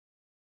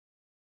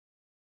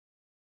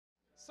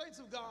Saints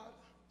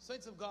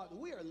of God,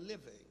 we are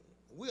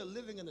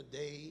living in a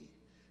day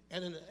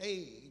and in an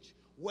age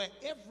where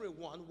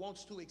everyone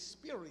wants to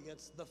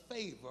experience the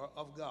favor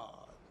of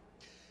God.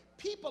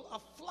 People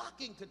are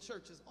flocking to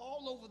churches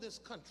all over this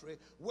country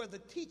where the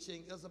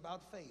teaching is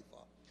about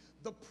favor.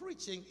 The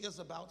preaching is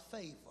about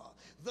favor.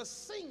 The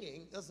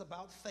singing is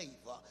about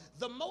favor.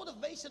 The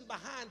motivation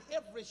behind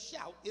every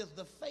shout is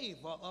the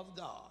favor of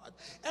God.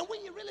 And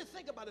when you really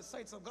think about it,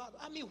 saints of God,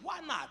 I mean,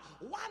 why not?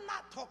 Why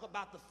not talk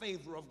about the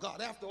favor of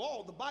God? After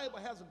all, the Bible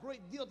has a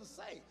great deal to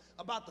say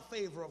about the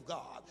favor of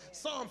God.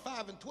 Psalm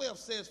 5:12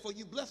 says, "For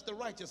you bless the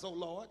righteous, O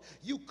Lord.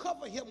 You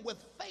cover him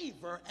with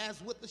favor as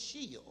with a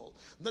shield."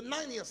 The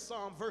 90th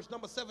Psalm, verse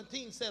number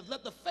 17 says,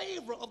 "Let the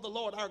favor of the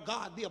Lord our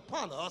God be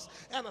upon us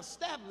and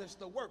establish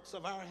the works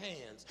of our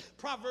hands."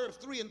 Proverbs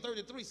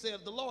 3:33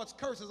 says, "The Lord's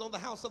curse is on the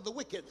house of the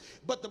wicked,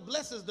 but the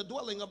blessed is the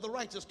dwelling of the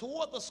righteous.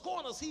 Toward the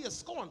scorners he is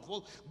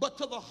scornful, but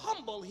to the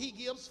humble he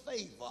gives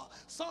favor."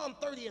 Psalm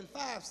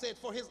 30:5 said,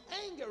 "For his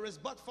anger is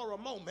but for a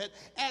moment,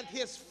 and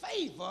his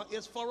favor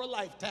is for a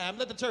lifetime."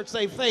 Let the church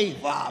say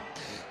favor.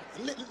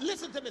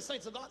 Listen to me,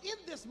 saints of God.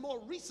 In this more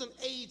recent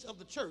age of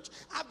the church,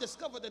 I've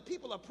discovered that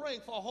people are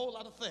praying for a whole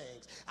lot of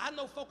things. I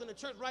know folk in the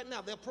church right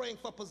now, they're praying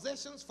for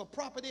possessions, for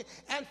property,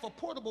 and for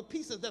portable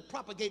pieces that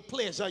propagate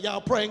pleasure. Y'all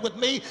praying with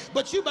me?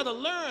 But you better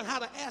learn how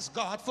to ask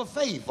God for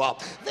favor.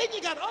 Then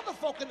you got other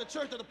folk in the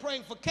church that are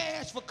praying for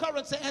cash, for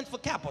currency, and for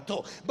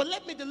capital. But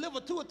let me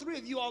deliver 2 or 3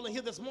 of you all in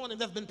here this morning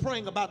that's been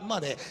praying about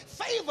money.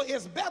 Favor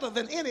is better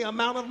than any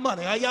amount of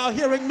money. Are y'all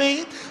hearing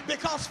me?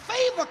 Because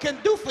favor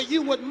can do for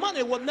you what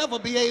money will never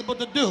be able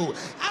to do.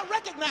 I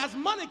recognize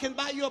money can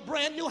buy you a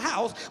brand new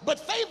house, but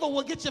favor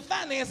will get you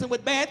financing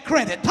with bad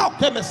credit. Talk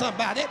to me,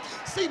 somebody.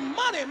 See,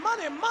 money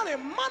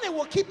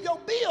will keep your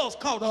bills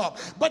caught up,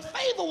 but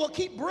favor will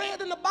keep bread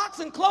in the box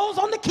and clothes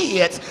on the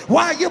kids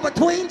while you're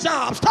between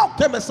jobs. Talk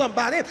to me,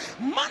 somebody.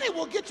 Money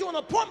will get you an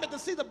appointment to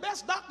see the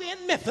best doctor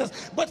in Memphis,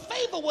 but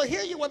favor will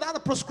heal you without a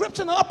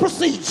prescription or a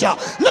procedure.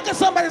 Look at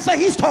somebody and say,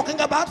 "He's talking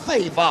about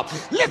favor."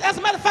 As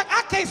a matter of fact,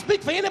 I can't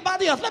speak for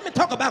anybody else. Let me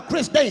talk about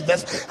Chris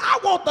Davis. I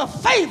want the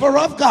favor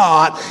of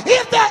God.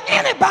 Is there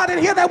anybody in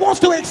here that wants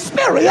to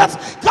experience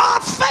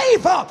God's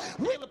favor?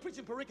 We're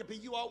preaching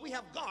pericope, you all. We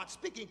have God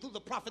speaking through the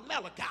prophet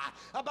Malachi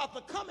about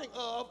the coming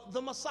of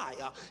the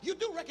Messiah. You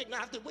do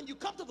recognize that when you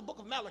come to the book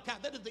of Malachi,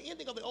 that is the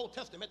ending of the Old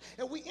Testament,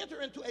 and we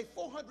enter into a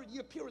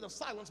 400-year period of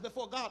silence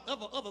before God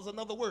ever utters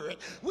another word.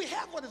 We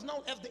have what is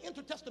known as the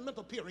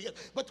intertestamental period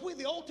between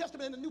the Old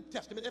Testament and the New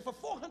Testament, and for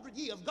 400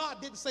 years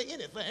God didn't say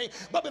anything,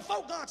 but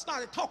before God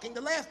started talking,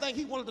 the last thing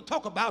he wanted to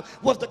talk about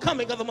was the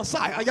coming of the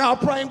Messiah. Are y'all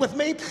praying with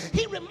me?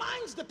 He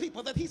reminds the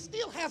people that he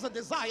still has a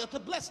desire to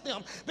bless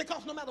them,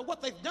 because no matter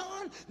what they've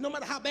done, no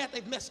matter how bad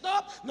they've messed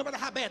up, no matter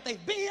how bad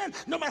they've been,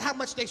 no matter how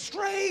much they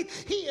strayed,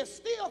 he is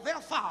still their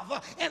father.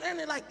 And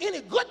like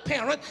any good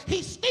parent,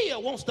 he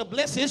still wants to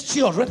bless his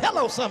children.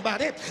 Hello,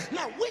 somebody.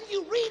 Now, when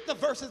you read the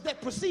verses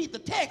that precede the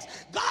text,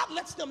 God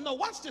lets them know,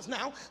 watch this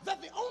now,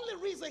 that the only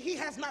reason he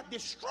has not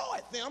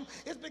destroyed them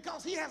is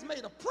because he has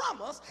made a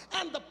promise,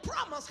 and the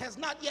promise has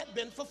not yet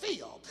been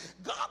fulfilled.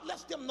 God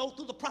lets them know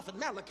through the prophet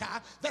Malachi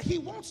that he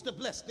wants to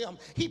bless them.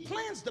 He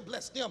plans to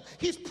bless them.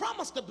 He's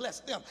promised to bless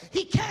them.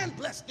 He can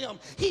bless them.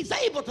 He's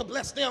able to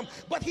bless them,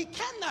 but he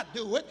cannot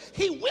do it.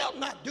 He will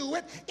not do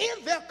it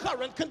in their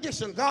current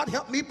condition. God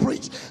help me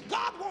preach.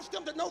 God wants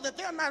them to know that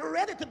they're not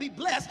ready to be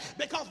blessed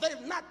because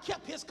they've not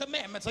kept his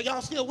commandments. Are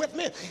y'all still with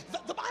me?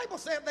 The Bible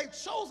said they've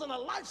chosen a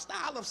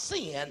lifestyle of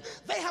sin.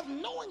 They have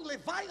knowingly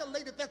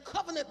violated their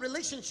covenant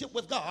relationship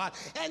with God,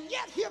 and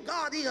yet here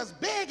God is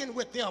begging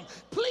with them,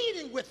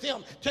 pleading with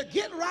them to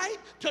get right,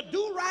 to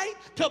do right,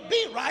 to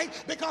be right,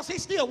 because he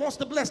still wants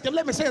to bless them.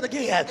 Let me say it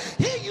again.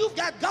 Here you've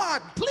got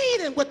God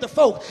pleading with the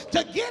folk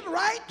to get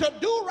right, to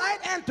do right,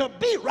 and to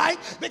be right,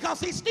 because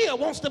he still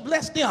wants to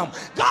bless them.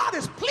 God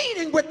is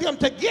pleading with them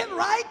to get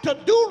right, to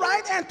do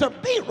right, and to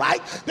be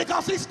right,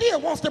 because he still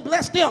wants to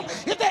bless them.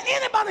 Is there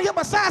anybody here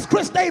besides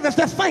Chris Davis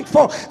that's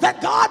thankful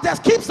that God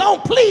just keeps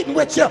on pleading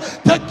with you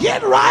to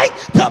get right,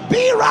 to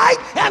be right,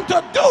 and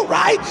to do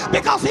right,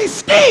 because he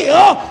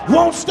still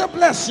wants to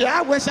bless you?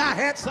 I wish I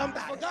had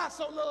somebody. For God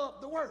so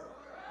loved the world.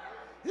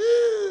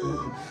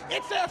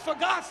 It says, for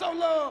God so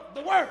loved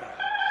the world.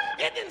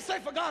 It didn't say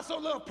for God so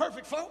loved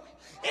perfect folk.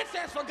 It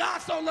says for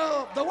God so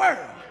loved the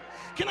world.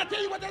 Can I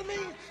tell you what that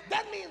means?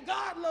 That means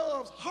God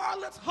loves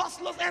harlots,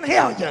 hustlers, and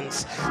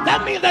hellions.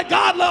 That means that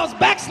God loves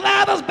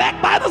backsliders,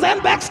 backbiters, and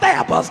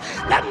backstabbers.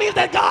 That means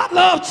that God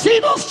loves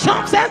cheaters,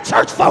 chumps, and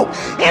church folk.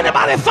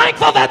 Anybody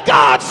thankful that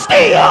God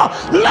still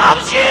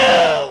loves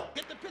you?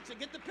 Get the picture,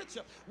 get the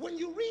picture. When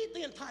you read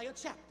the entire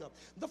chapter,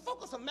 The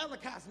focus of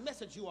Malachi's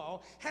message, you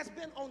all, has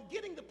been on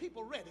getting the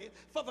people ready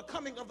for the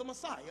coming of the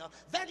Messiah.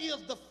 That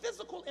is the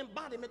physical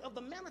embodiment of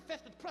the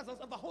manifested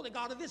presence of the Holy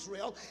God of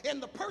Israel in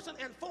the person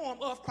and form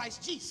of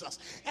Christ Jesus.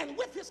 And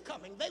with his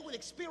coming, they would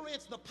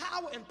experience the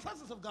power and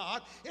presence of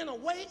God in a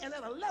way and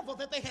at a level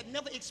that they had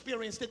never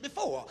experienced it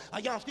before. Are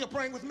y'all still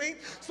praying with me?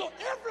 So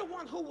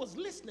everyone who was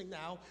listening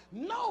now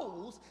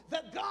knows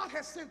that God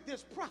has sent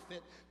this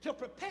prophet to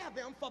prepare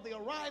them for the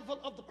arrival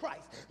of the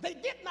Christ. They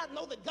did not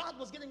know that God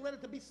was getting ready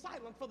to be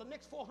silent for the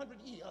next 400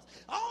 years.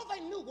 All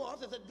they knew was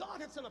that God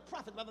had sent a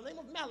prophet by the name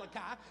of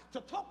Malachi to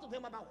talk to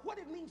them about what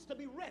it means to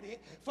be ready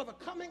for the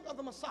coming of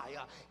the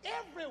Messiah.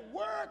 Every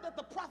word that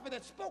the prophet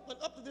had spoken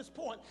up to this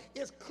point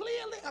is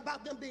clearly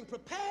about them being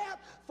prepared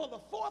for the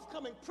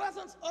forthcoming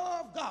presence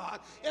of God.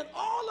 And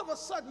all of a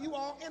sudden, you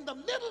all, in the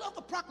middle of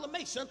the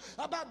proclamation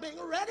about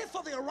being ready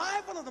for the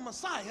arrival of the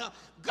Messiah,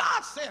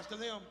 God says to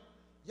them,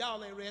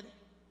 y'all ain't ready.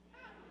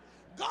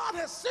 God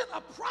has sent a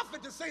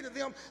prophet to say to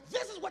them,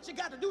 this is what you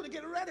got to do to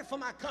get ready for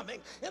my coming.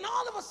 And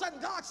all of a sudden,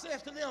 God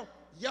says to them,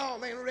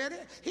 y'all ain't ready.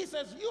 He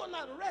says, you're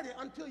not ready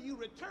until you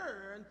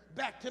return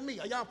back to me.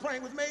 Are y'all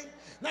praying with me?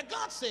 Now,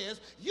 God says,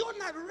 you're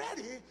not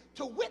ready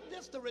to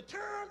witness the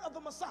return of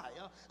the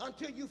Messiah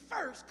until you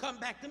first come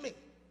back to me.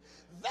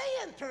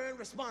 They, in turn,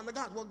 respond to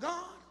God, well,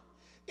 God,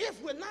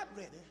 if we're not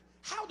ready,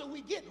 how do we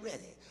get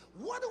ready?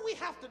 What do we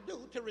have to do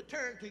to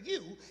return to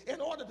you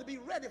in order to be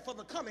ready for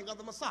the coming of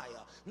the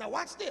Messiah? Now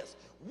watch this.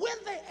 When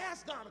they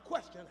ask God a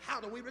question, how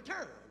do we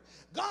return?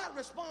 God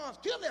responds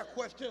to their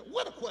question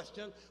with a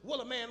question,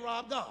 will a man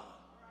rob God?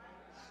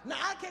 Now,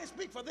 I can't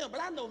speak for them,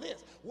 but I know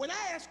this. When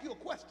I ask you a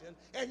question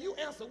and you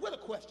answer with a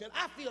question,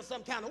 I feel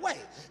some kind of way.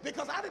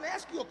 Because I didn't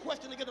ask you a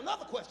question to get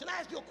another question. I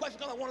asked you a question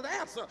because I wanted to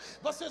answer.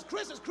 But since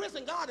Chris is Chris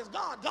and God is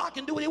God, God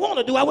can do what he wants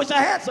to do. I wish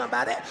I had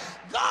somebody.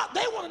 God,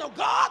 they want to know,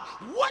 God,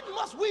 what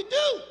must we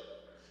do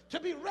to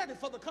be ready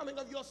for the coming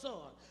of your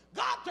son?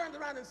 God turned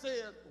around and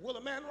said, will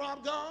a man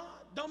rob God?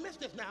 Don't miss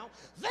this now.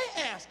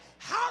 They asked,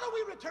 how do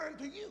we return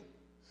to you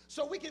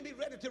so we can be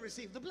ready to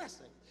receive the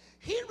blessing?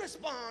 He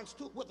responds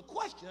with a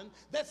question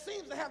that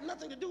seems to have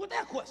nothing to do with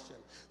their question.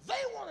 They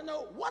want to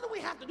know, what do we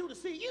have to do to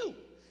see you?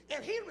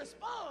 And he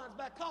responds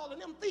by calling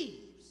them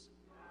thieves.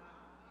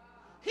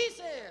 He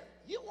said,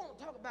 you want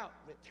to talk about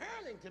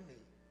returning to me?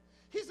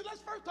 He said, let's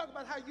first talk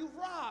about how you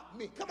robbed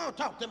me. Come on,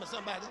 talk to me,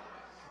 somebody.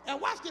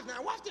 And watch this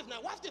now, watch this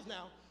now, watch this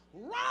now.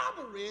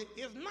 Robbery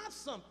is not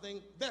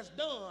something that's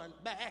done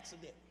by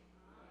accident.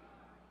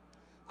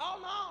 Oh,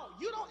 no,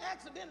 you don't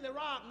accidentally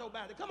rob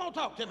nobody. Come on,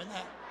 talk to me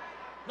now.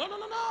 No, no,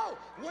 no, no.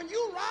 When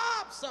you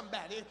rob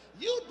somebody,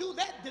 you do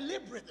that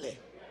deliberately.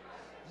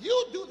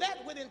 You do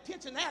that with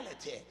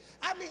intentionality.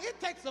 I mean, it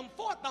takes some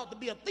forethought to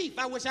be a thief.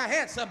 I wish I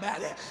had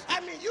somebody.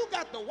 I mean, you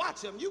got to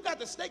watch them. You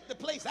got to stake the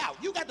place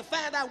out. You got to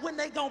find out when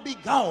they going to be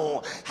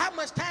gone. How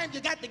much time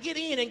you got to get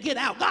in and get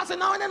out. God said,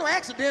 no, it ain't no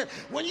accident.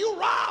 When you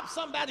rob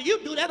somebody,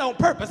 you do that on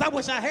purpose. I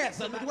wish I had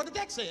somebody. What the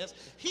text says,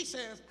 he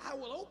says, I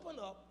will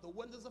open up the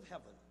windows of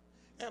heaven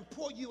and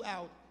pour you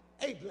out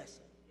a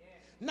blessing.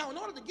 Now, in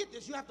order to get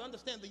this, you have to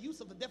understand the use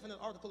of the definite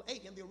article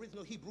a in the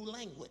original Hebrew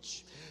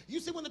language. You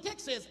see, when the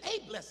text says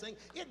a blessing,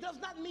 it does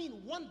not mean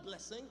one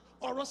blessing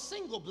or a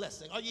single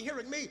blessing. Are you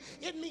hearing me?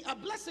 A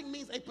blessing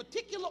means a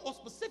particular or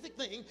specific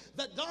thing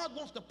that God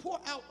wants to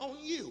pour out on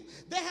you.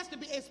 There has to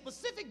be a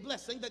specific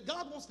blessing that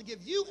God wants to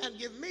give you and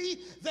give me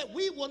that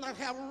we will not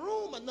have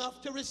room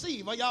enough to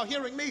receive. Are y'all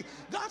hearing me?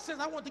 God says,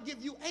 I want to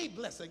give you a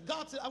blessing.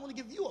 God said, I want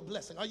to give you a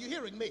blessing. Are you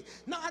hearing me?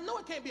 Now, I know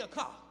it can't be a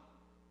car.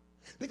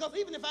 Because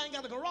even if I ain't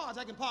got a garage,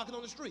 I can park it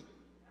on the street.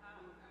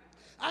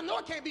 I know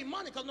it can't be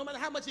money because no matter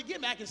how much you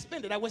give me, I can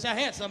spend it. I wish I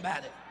had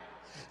somebody.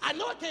 I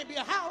know it can't be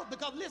a house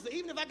because, listen,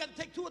 even if I got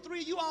to take 2 or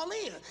 3 of you all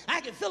in,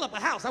 I can fill up a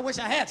house. I wish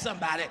I had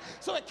somebody.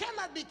 So it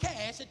cannot be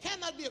cash. It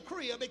cannot be a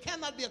crib. It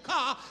cannot be a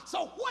car.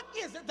 So what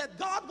is it that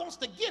God wants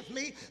to give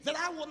me that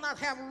I will not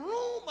have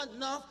room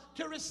enough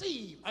to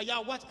receive? Are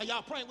y'all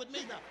praying with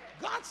me now?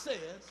 God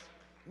says,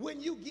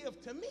 when you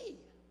give to me,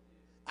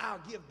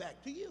 I'll give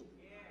back to you.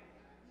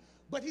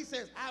 But he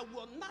says, I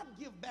will not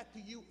give back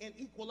to you in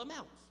equal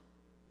amounts.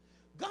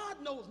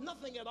 God knows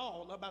nothing at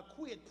all about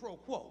quid pro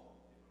quo.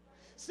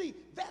 See,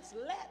 that's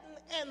Latin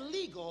and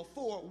legal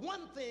for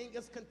one thing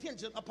is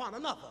contingent upon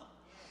another.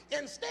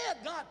 Instead,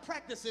 God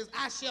practices,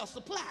 I shall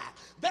supply.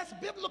 That's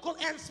biblical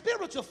and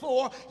spiritual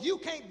for you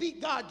can't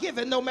beat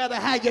God-given no matter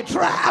how you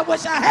try. I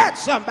wish I had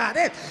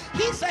somebody.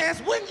 He says,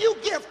 when you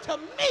give to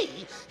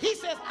me, he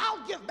says,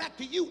 I'll give back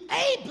to you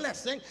a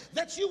blessing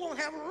that you won't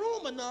have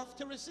room enough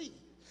to receive.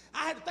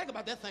 I had to think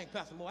about that thing,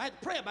 Pastor Moore. I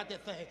had to pray about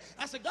that thing.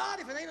 I said,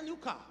 God, if it ain't a new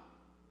car,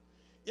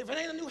 if it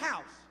ain't a new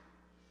house,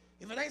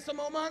 if it ain't some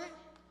more money,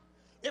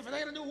 if it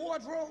ain't a new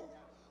wardrobe,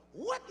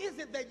 what is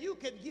it that you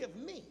can give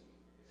me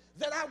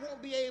that I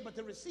won't be able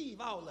to receive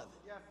all of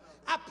it?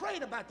 I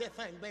prayed about that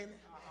thing, baby.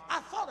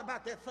 I thought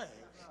about that thing.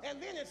 And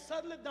then it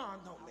suddenly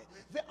dawned on me.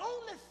 The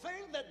only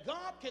thing that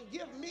God can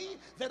give me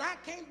that I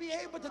can't be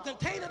able to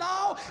contain it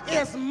all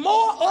is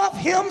more of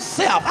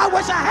himself. I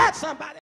wish I had somebody.